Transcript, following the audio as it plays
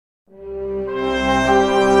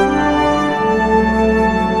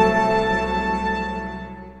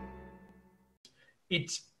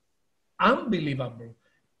unbelievable.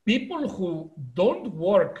 People who don't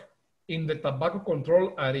work in the tobacco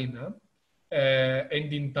control arena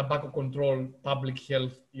and in tobacco control, public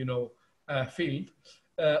health, field,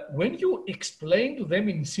 when you explain to them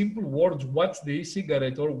in simple words what's the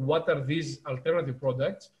e-cigarette or what are these alternative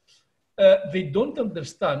products, they don't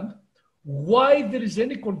understand why there is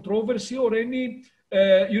any controversy or any,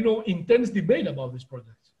 intense debate about these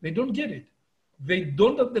products. They don't get it. They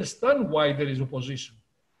don't understand why there is opposition.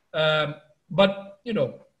 But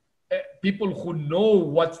people who know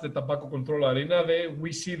what's the tobacco control arena,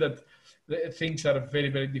 we see that things are very,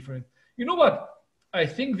 very different. You know what? I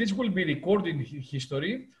think this will be recorded in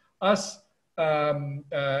history as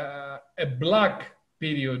a black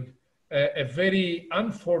period, a very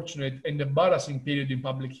unfortunate and embarrassing period in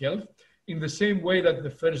public health, in the same way that the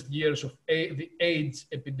first years of the AIDS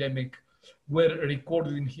epidemic were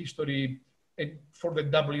recorded in history for the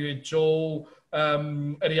WHO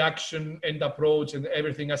reaction and approach and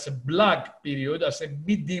everything as a black period, as a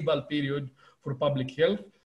medieval period for public health.